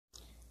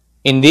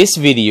In this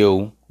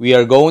video, we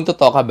are going to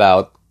talk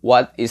about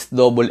what is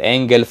double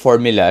angle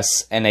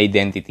formulas and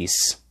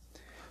identities.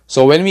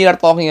 So when we are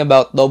talking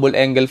about double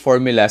angle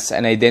formulas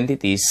and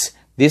identities,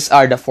 these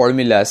are the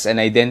formulas and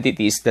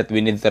identities that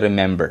we need to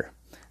remember.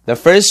 The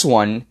first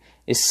one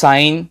is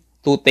sine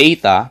 2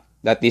 theta,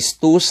 that is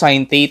 2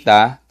 sine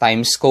theta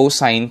times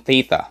cosine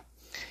theta.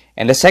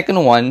 And the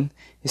second one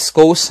is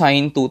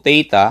cosine 2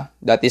 theta,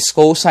 that is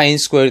cosine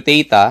square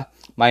theta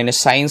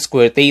minus sine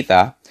square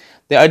theta.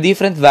 There are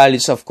different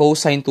values of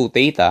cosine 2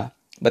 theta,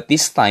 but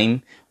this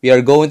time, we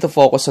are going to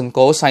focus on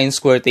cosine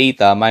square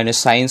theta minus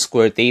sine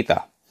square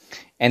theta.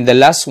 And the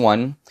last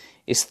one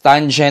is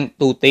tangent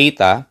 2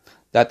 theta,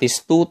 that is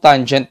 2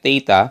 tangent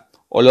theta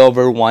all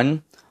over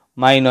 1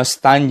 minus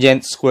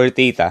tangent square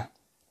theta.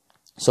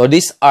 So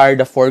these are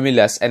the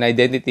formulas and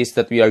identities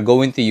that we are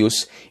going to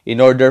use in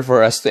order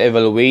for us to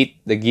evaluate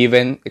the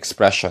given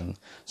expression.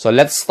 So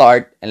let's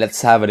start and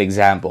let's have an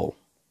example.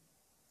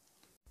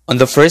 On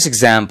the first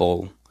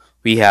example,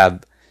 we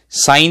have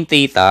sine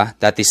theta,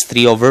 that is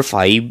 3 over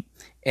 5,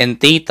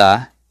 and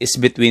theta is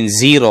between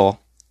 0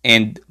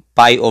 and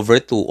pi over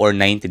 2 or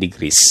 90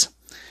 degrees.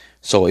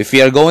 So if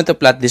we are going to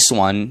plot this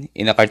one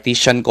in a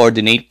Cartesian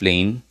coordinate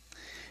plane,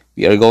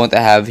 we are going to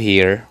have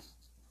here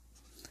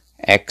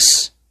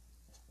x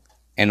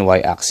and y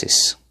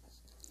axis.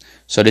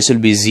 So this will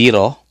be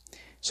 0.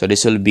 So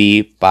this will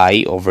be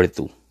pi over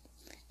 2.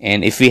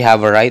 And if we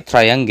have a right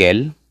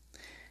triangle,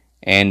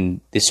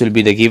 and this will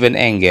be the given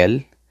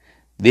angle,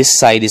 this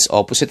side is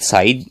opposite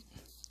side,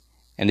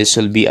 and this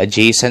will be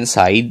adjacent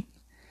side,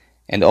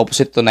 and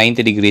opposite to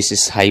 90 degrees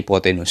is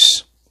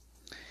hypotenuse.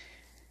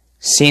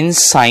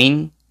 Since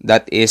sine,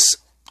 that is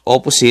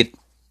opposite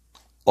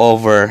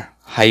over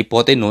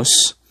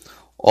hypotenuse,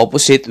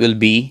 opposite will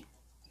be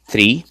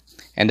 3,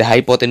 and the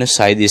hypotenuse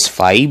side is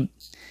 5.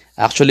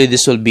 Actually,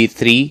 this will be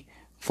 3,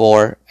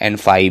 4, and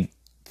 5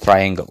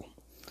 triangle.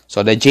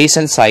 So the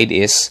adjacent side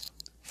is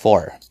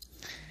 4.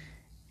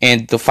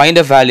 And to find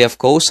the value of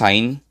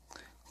cosine,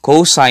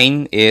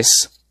 cosine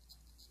is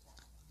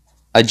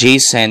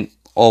adjacent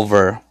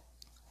over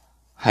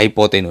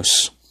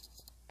hypotenuse.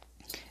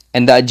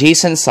 And the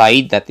adjacent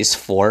side, that is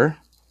 4,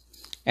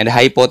 and the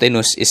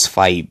hypotenuse is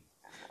 5.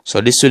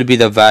 So this will be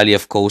the value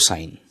of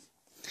cosine.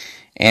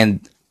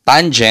 And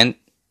tangent,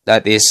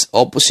 that is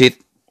opposite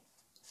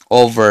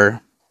over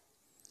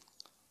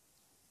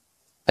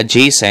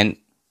adjacent,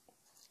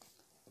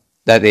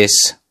 that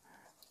is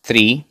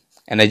 3,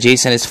 and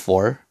adjacent is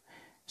 4.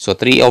 So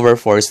 3 over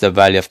 4 is the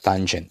value of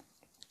tangent.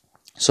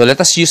 So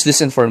let us use this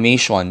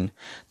information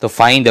to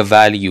find the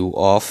value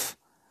of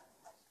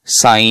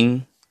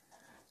sine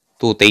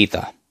 2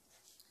 theta.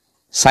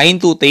 Sine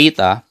 2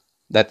 theta,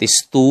 that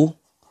is 2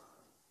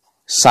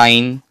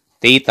 sine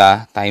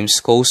theta times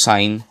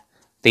cosine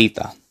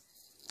theta.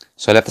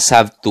 So let us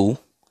have 2.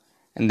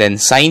 And then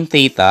sine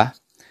theta,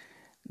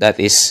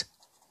 that is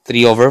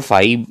 3 over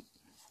 5.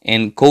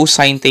 And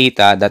cosine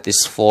theta, that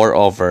is 4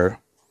 over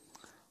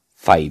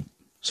 5.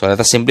 So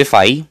let us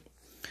simplify.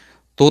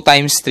 2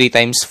 times 3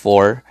 times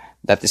 4,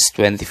 that is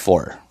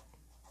 24.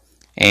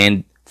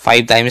 And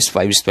 5 times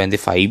 5 is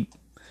 25.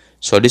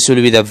 So this will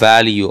be the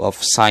value of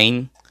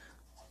sine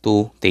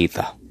 2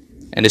 theta.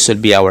 And this will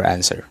be our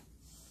answer.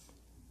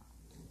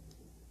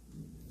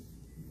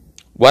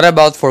 What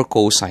about for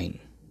cosine?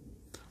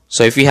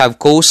 So if we have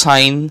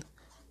cosine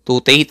 2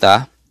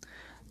 theta,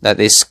 that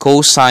is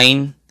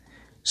cosine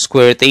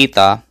square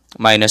theta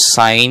minus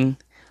sine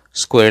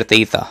square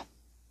theta.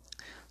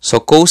 So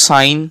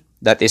cosine,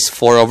 that is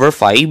 4 over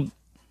 5,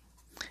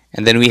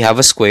 and then we have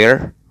a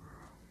square,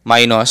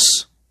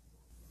 minus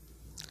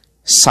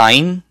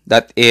sine,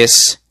 that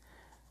is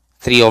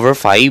 3 over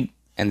 5,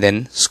 and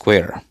then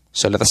square.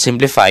 So let us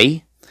simplify.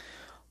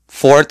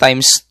 4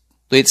 times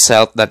 2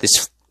 itself, that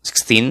is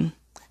 16,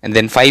 and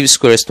then 5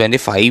 square is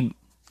 25,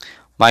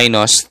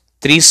 minus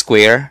 3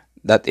 square,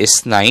 that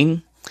is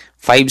 9,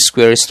 5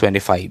 square is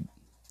 25.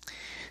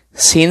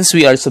 Since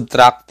we are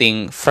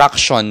subtracting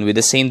fraction with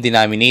the same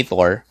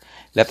denominator,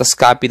 let us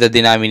copy the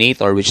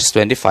denominator, which is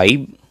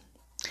 25.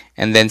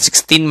 And then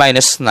 16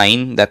 minus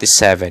 9, that is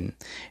 7.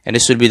 And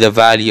this will be the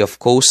value of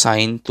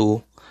cosine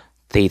 2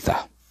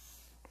 theta.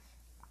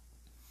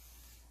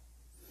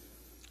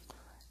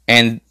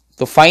 And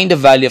to find the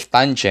value of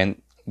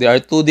tangent, there are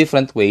two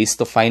different ways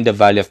to find the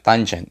value of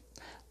tangent.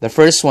 The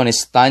first one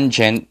is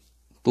tangent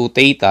 2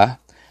 theta,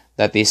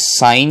 that is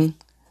sine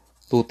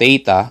 2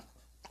 theta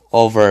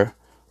over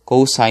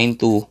cosine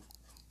 2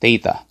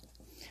 theta.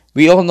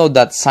 We all know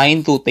that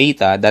sine 2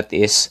 theta, that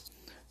is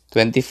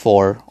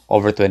 24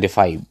 over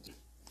 25.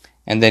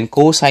 And then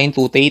cosine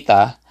 2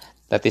 theta,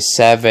 that is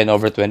 7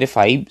 over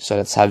 25. So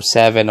let's have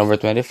 7 over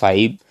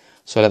 25.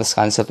 So let us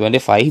cancel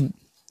 25.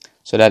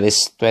 So that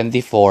is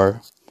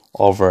 24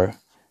 over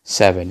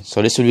 7.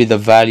 So this will be the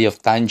value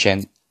of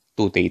tangent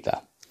 2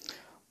 theta.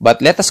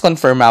 But let us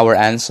confirm our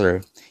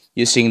answer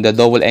using the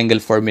double angle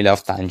formula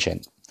of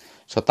tangent.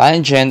 So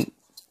tangent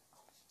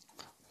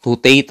 2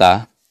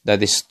 theta,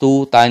 that is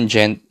 2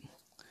 tangent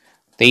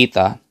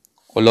theta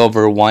all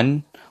over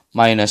 1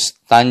 minus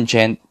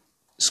tangent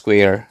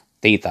square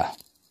theta.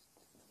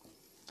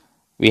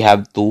 We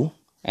have 2,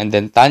 and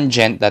then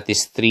tangent, that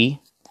is 3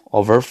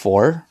 over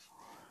 4,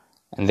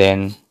 and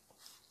then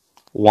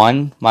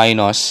 1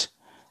 minus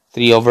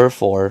 3 over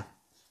 4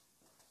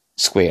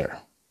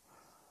 square.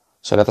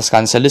 So let us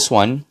cancel this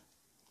one.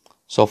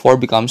 So 4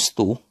 becomes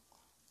 2.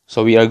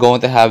 So we are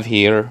going to have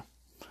here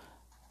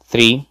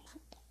 3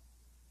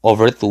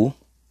 over 2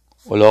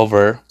 all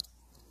over,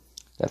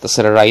 let us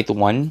write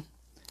 1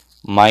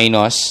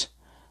 minus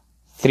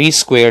 3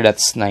 square,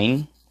 that's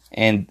 9,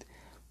 and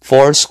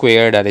 4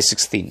 square, that is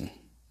 16.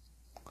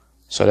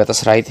 So let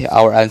us write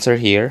our answer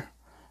here.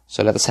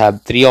 So let us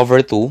have 3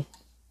 over 2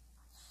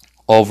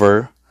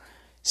 over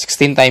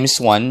 16 times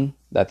 1,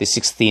 that is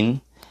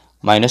 16,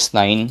 minus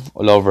 9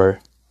 all over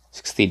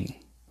 16.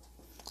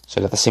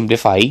 So let us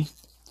simplify.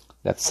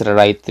 Let's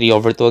write 3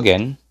 over 2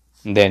 again,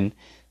 and then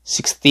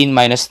 16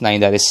 minus 9,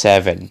 that is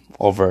 7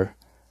 over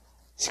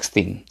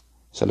 16.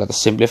 So let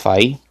us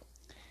simplify.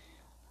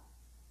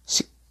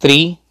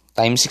 3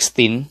 times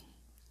 16.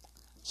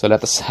 So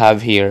let us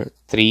have here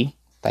 3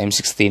 times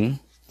 16,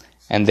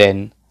 and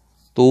then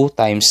 2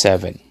 times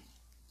 7.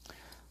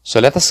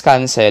 So let us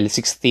cancel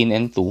 16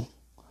 and 2.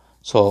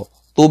 So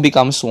 2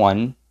 becomes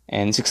 1,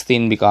 and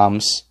 16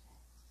 becomes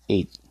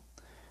 8.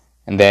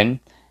 And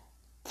then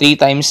 3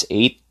 times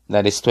 8,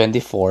 that is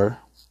 24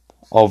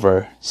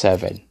 over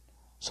 7.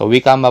 So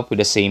we come up with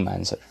the same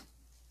answer.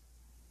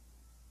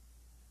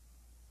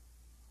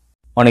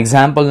 On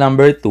example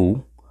number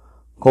 2,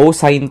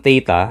 cosine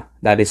theta,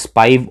 that is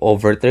 5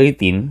 over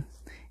 13,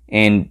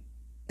 and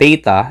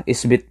theta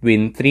is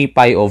between 3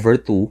 pi over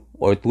 2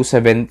 or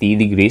 270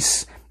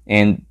 degrees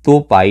and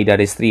 2 pi, that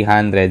is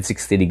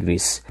 360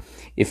 degrees.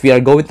 If we are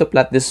going to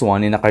plot this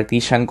one in a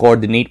Cartesian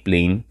coordinate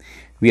plane,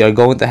 we are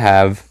going to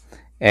have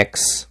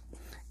x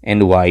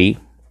and y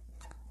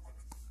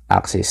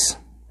axis.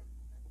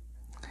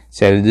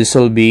 So this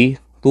will be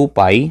 2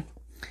 pi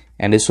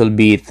and this will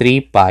be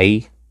 3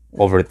 pi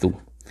over 2.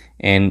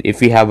 And if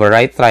we have a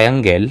right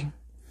triangle,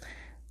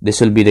 this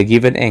will be the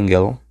given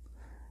angle.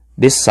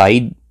 This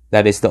side,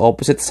 that is the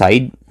opposite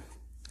side,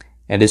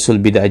 and this will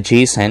be the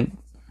adjacent.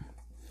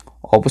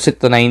 Opposite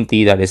to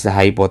 90, that is the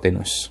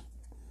hypotenuse.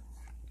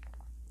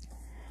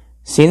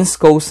 Since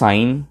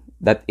cosine,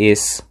 that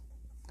is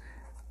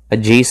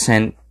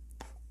adjacent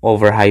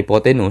over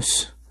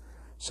hypotenuse,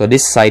 so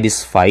this side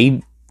is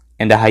 5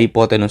 and the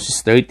hypotenuse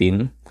is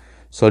 13.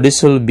 So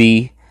this will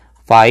be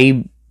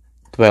 5,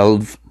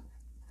 12,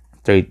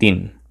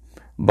 13.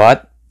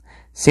 But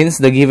since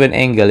the given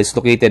angle is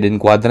located in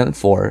quadrant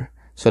 4,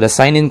 so the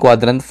sign in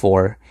quadrant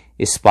 4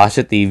 is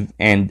positive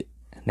and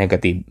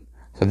negative.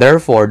 So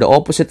therefore, the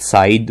opposite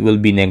side will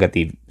be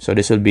negative. So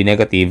this will be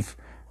negative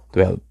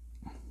 12.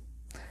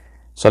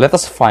 So let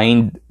us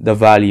find the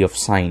value of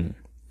sine.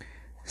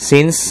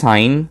 Since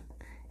sine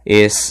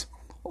is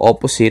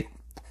opposite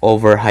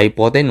over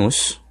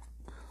hypotenuse,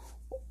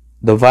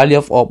 the value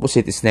of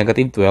opposite is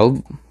negative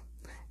 12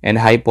 and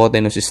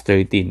hypotenuse is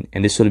 13,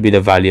 and this will be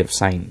the value of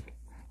sine.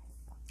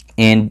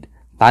 And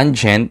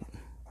tangent,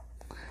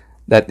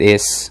 that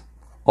is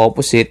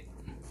opposite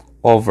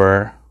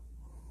over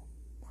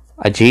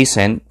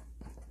adjacent,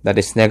 that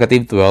is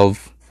negative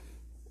 12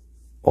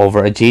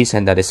 over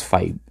adjacent, that is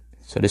 5.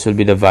 So this will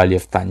be the value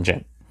of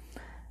tangent.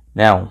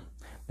 Now,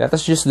 let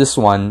us use this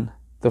one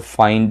to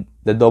find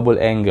the double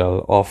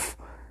angle of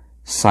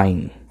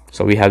sine.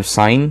 So we have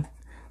sine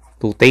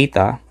 2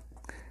 theta.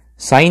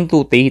 Sine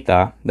 2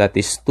 theta, that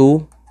is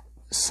 2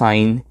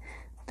 sine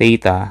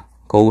theta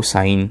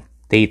cosine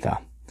theta.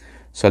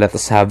 So let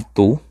us have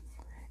 2.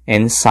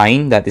 And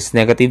sine, that is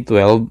negative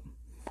 12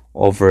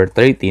 over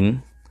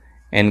 13.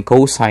 And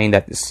cosine,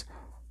 that is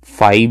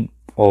 5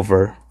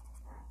 over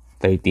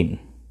 13.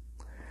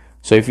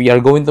 So if we are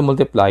going to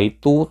multiply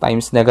 2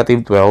 times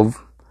negative 12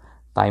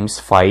 times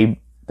 5,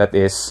 that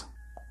is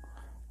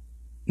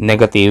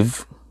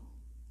negative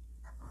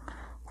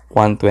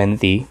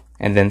 120.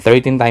 And then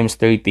 13 times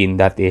 13,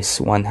 that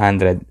is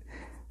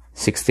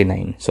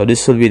 169. So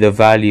this will be the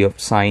value of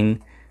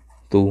sine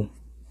 2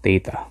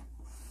 theta.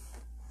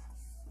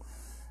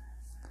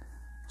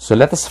 So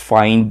let us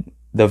find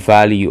the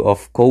value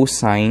of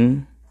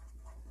cosine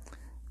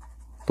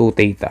 2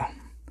 theta.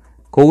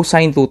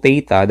 Cosine 2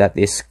 theta, that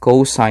is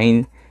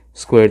cosine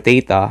square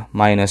theta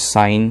minus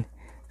sine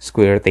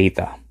square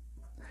theta.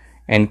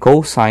 And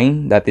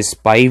cosine, that is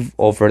 5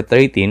 over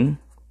 13.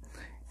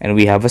 And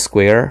we have a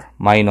square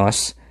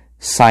minus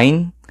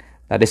sine,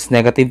 that is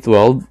negative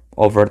 12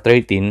 over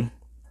 13,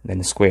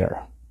 then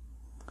square.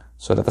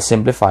 So let us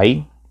simplify.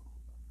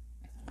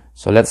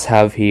 So let's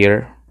have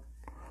here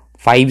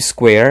 5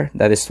 square,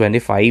 that is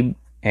 25,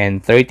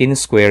 and 13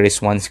 square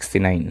is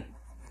 169.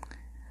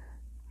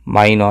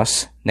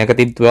 Minus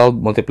negative 12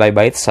 multiplied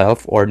by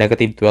itself, or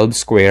negative 12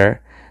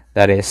 square,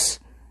 that is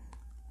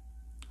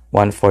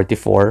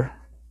 144.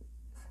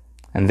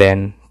 And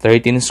then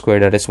 13 square,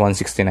 that is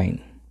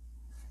 169.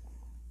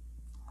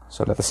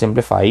 So let us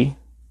simplify.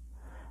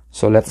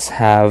 So let's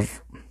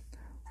have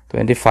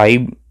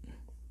 25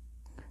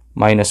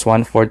 minus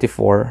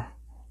 144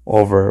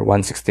 over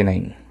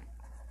 169.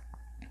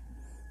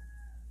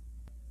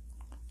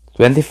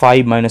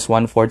 25 minus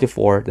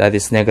 144, that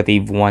is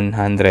negative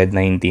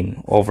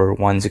 119 over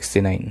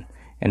 169.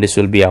 And this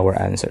will be our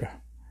answer.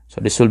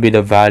 So this will be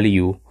the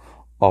value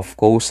of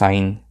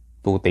cosine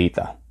 2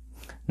 theta.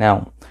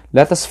 Now,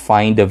 let us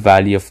find the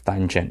value of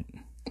tangent.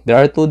 There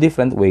are two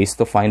different ways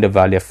to find the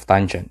value of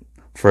tangent.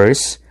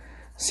 First,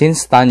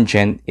 since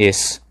tangent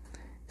is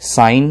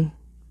sine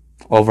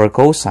over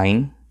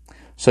cosine,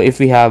 so if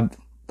we have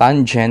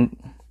tangent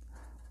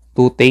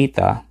 2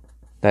 theta,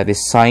 that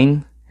is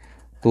sine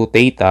 2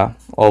 theta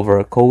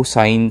over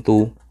cosine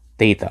 2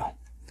 theta.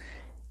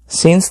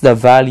 Since the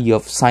value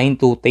of sine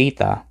 2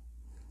 theta,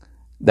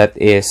 that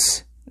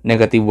is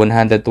negative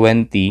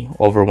 120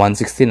 over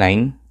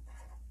 169,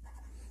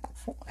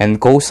 and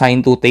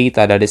cosine 2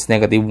 theta, that is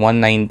negative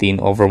 119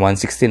 over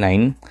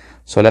 169.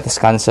 So let us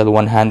cancel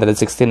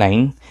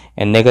 169,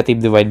 and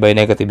negative divided by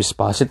negative is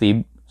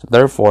positive. So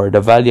therefore,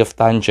 the value of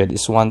tangent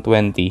is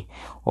 120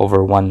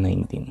 over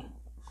 119.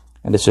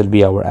 And this will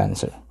be our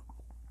answer.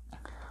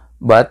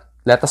 But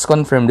let us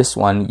confirm this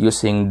one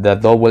using the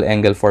double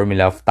angle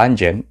formula of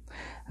tangent.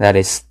 That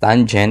is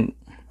tangent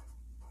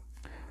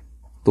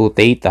 2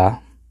 theta,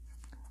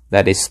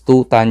 that is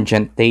 2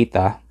 tangent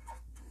theta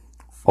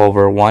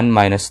over 1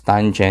 minus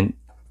tangent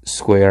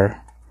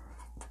square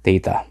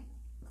theta.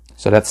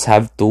 So let's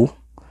have 2.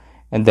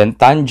 And then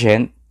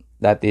tangent,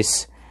 that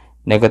is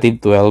negative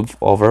 12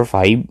 over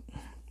 5.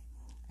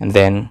 And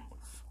then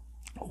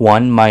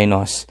 1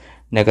 minus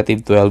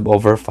negative 12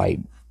 over 5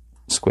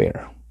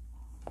 square.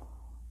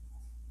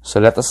 So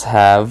let us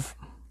have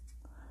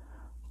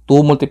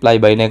 2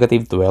 multiplied by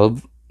negative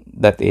 12,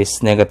 that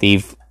is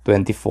negative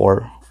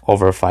 24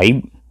 over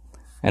 5.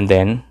 And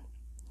then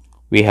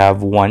we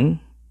have 1.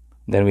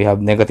 Then we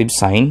have negative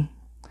sign.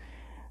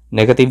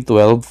 Negative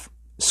 12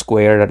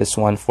 square, that is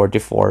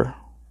 144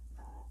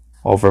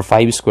 over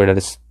 5 square, that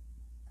is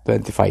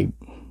 25.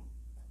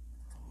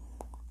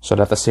 So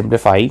let us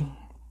simplify.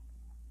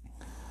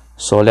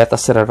 So let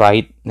us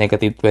write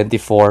negative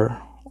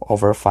 24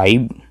 over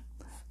 5.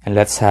 And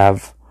let's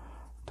have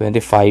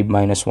 25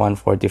 minus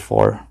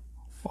 144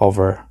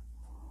 over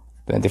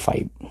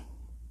 25.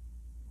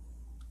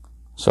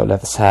 So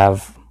let us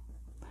have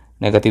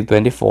negative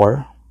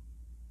 24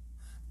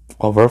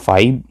 over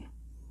 5.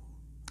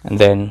 And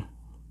then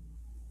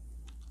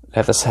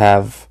let us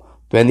have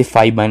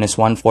 25 minus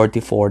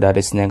 144, that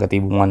is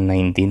negative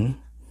 119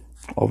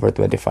 over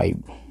 25.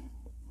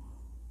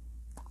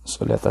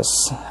 So let us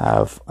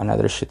have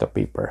another sheet of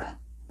paper.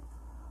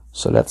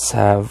 So let's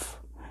have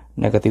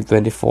negative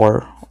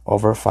 24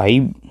 over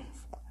 5,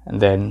 and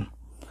then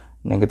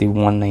negative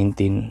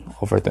 119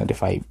 over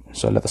 25.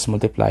 So let us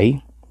multiply.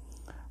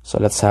 So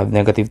let's have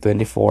negative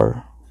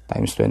 24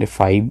 times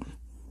 25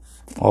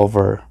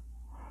 over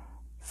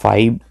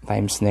 5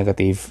 times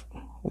negative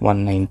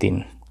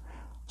 119.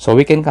 So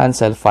we can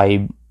cancel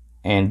 5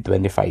 and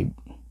 25.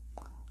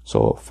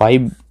 So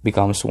 5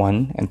 becomes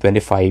 1 and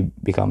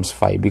 25 becomes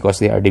 5 because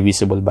they are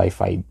divisible by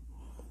 5.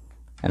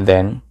 And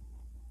then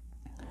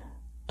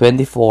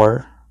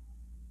 24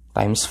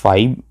 times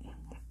 5,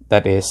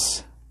 that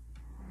is,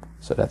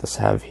 so let us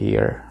have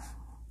here,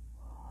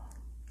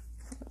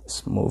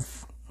 let's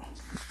move,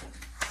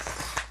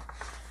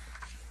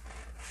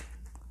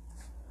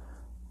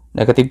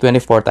 negative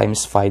 24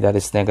 times 5, that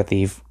is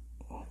negative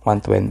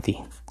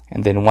 120.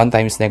 And then 1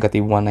 times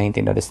negative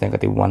 119, that is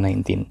negative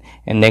 119.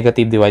 And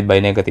negative divided by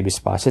negative is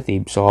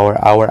positive. So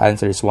our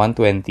answer is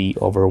 120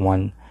 over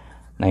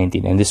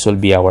 119. And this will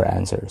be our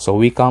answer. So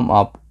we come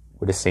up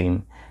with the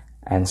same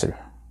answer.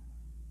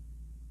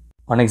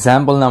 On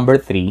example number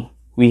 3,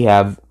 we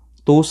have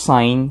 2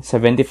 sine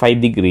 75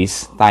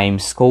 degrees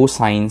times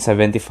cosine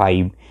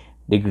 75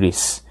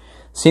 degrees.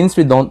 Since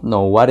we don't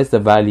know what is the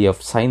value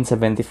of sine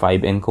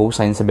 75 and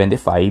cosine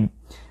 75,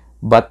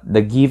 but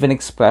the given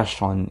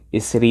expression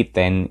is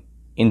written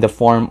in the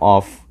form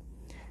of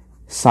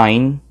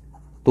sine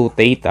 2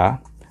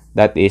 theta,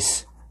 that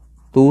is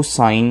 2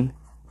 sine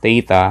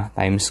theta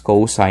times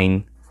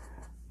cosine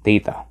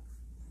theta.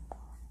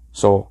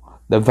 So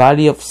the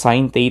value of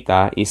sine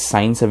theta is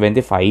sine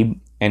 75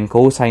 and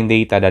cosine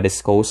theta, that is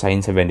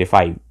cosine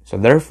 75. So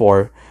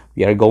therefore,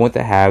 we are going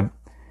to have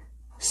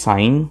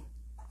sine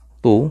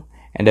 2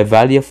 and the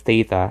value of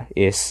theta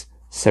is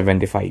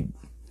 75.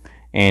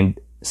 And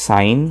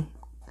sine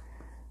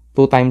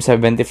 2 times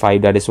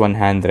 75, that is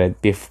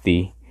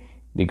 150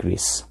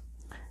 degrees.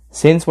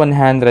 Since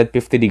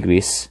 150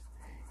 degrees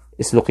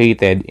is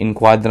located in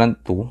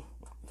quadrant 2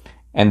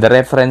 and the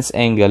reference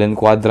angle in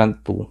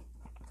quadrant 2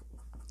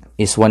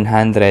 is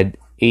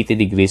 180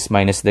 degrees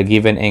minus the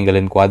given angle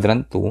in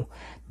quadrant 2,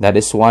 that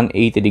is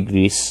 180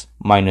 degrees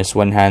minus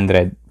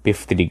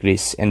 150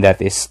 degrees, and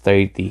that is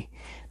 30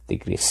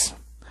 degrees.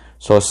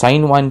 So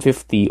sine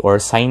 150 or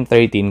sine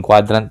 30 in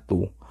quadrant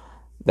 2,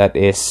 that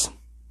is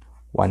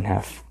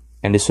 1/2.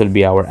 And this will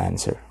be our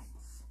answer.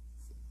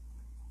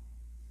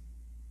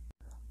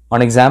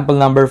 On example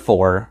number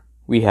 4,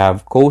 we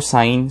have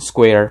cosine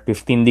square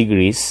 15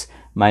 degrees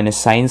minus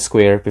sine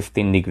square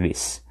 15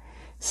 degrees.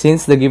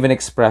 Since the given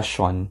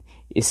expression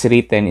is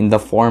written in the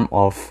form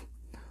of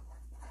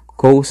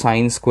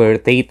cosine square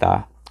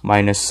theta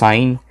minus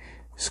sine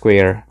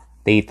square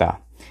theta.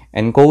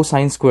 And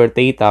cosine square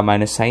theta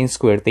minus sine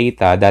square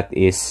theta, that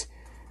is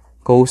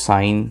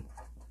cosine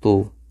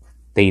 2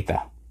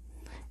 theta.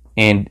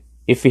 And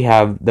if we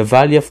have the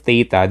value of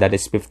theta, that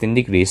is 15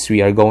 degrees,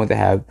 we are going to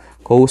have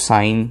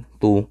cosine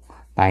 2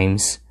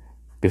 times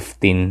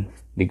 15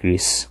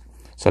 degrees.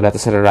 So let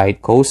us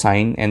write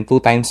cosine, and 2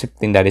 times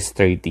 15, that is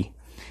 30.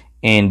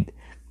 And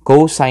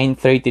cosine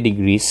 30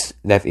 degrees,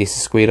 that is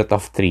square root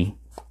of 3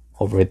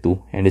 over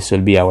 2. And this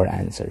will be our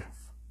answer.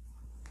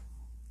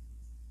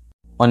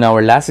 On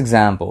our last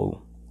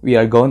example, we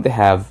are going to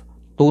have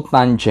 2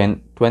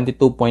 tangent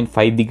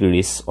 22.5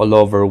 degrees all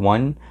over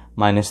 1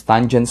 minus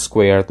tangent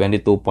square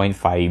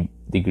 22.5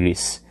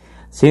 degrees.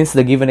 Since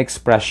the given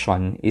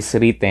expression is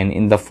written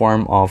in the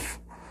form of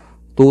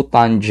 2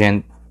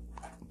 tangent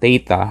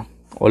theta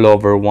all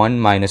over 1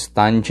 minus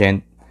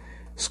tangent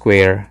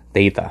square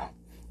theta,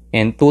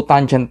 and 2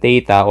 tangent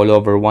theta all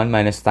over 1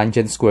 minus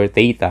tangent square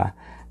theta,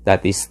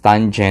 that is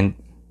tangent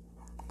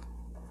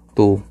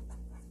 2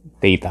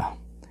 theta.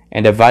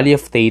 And the value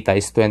of theta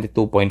is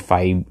 22.5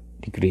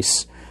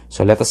 degrees.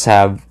 So let us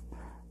have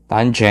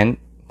tangent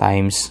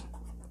times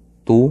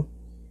 2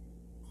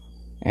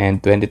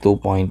 and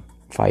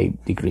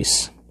 22.5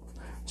 degrees.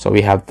 So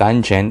we have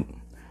tangent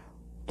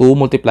 2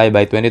 multiplied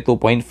by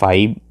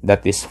 22.5,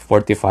 that is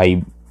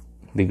 45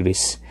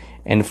 degrees.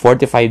 And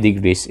 45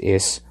 degrees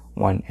is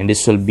 1. And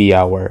this will be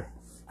our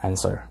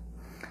answer.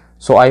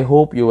 So I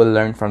hope you will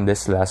learn from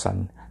this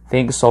lesson.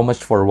 Thank you so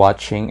much for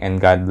watching,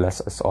 and God bless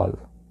us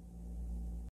all.